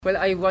Well,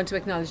 I want to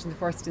acknowledge in the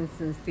first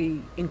instance the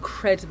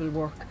incredible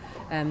work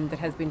that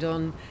has been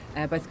done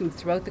by schools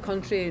throughout the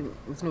country,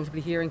 most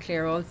notably here in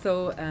Clare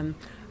also.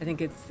 I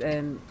think it's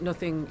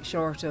nothing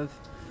short of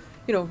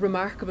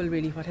remarkable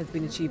really what has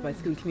been achieved by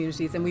school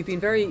communities, and we've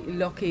been very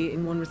lucky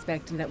in one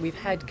respect in that we've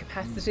had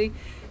capacity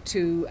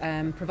to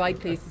provide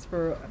places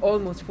for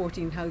almost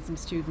 14,000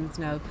 students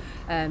now.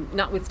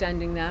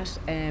 Notwithstanding that,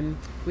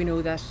 we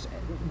know that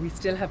we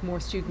still have more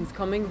students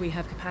coming. We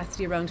have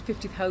capacity around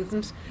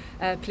 50,000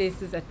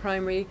 places at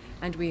primary,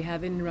 and we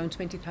have in around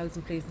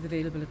 20,000 places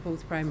available at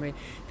post-primary.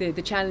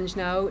 The challenge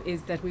now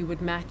is that we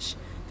would match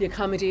the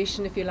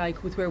accommodation, if you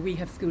like, with where we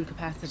have school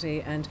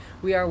capacity, and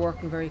we are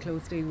working very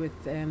closely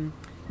with the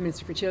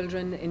Minister for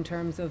Children in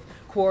terms of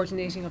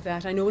coordinating of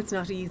that. I know it's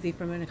not easy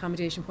from an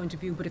accommodation point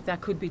of view, but if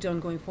that could be done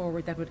going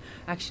forward, that would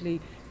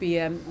actually be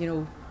a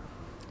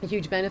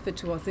huge benefit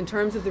to us. In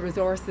terms of the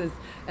resources,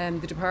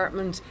 the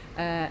department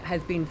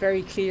has been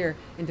very clear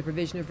in the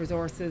provision of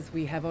resources.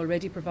 We have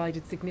already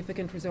provided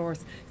significant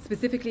resource,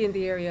 specifically in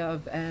the area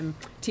of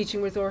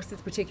teaching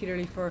resources,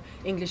 particularly for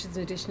English as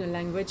an additional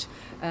language,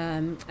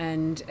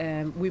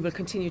 and we will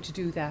continue to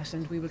do that,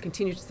 and we will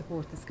continue to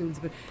support the schools.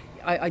 But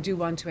I do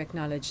want to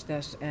acknowledge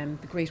that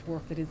the great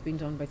work that is being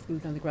done by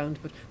schools on the ground,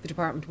 but the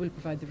department will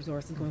provide the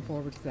resources going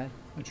forward as well.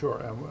 And sure,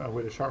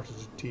 with a shortage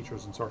of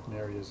teachers in certain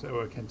areas,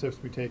 can steps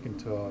be taken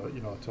to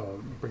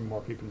bring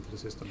more people into the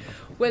system?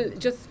 Well,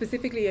 just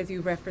specifically as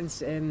you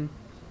referenced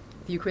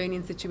the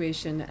Ukrainian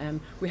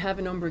situation, we have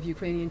a number of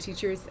Ukrainian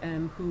teachers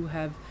who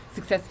have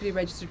successfully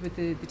registered with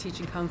the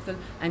Teaching Council,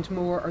 and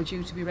more are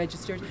due to be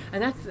registered,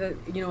 and that's a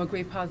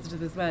great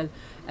positive as well.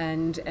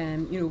 And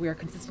we are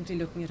consistently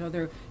looking at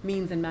other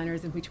means and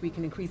manners in which we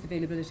can increase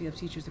availability of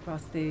teachers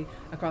across the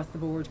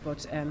board.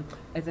 But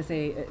as I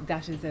say,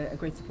 that is a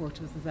great support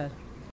to us as well.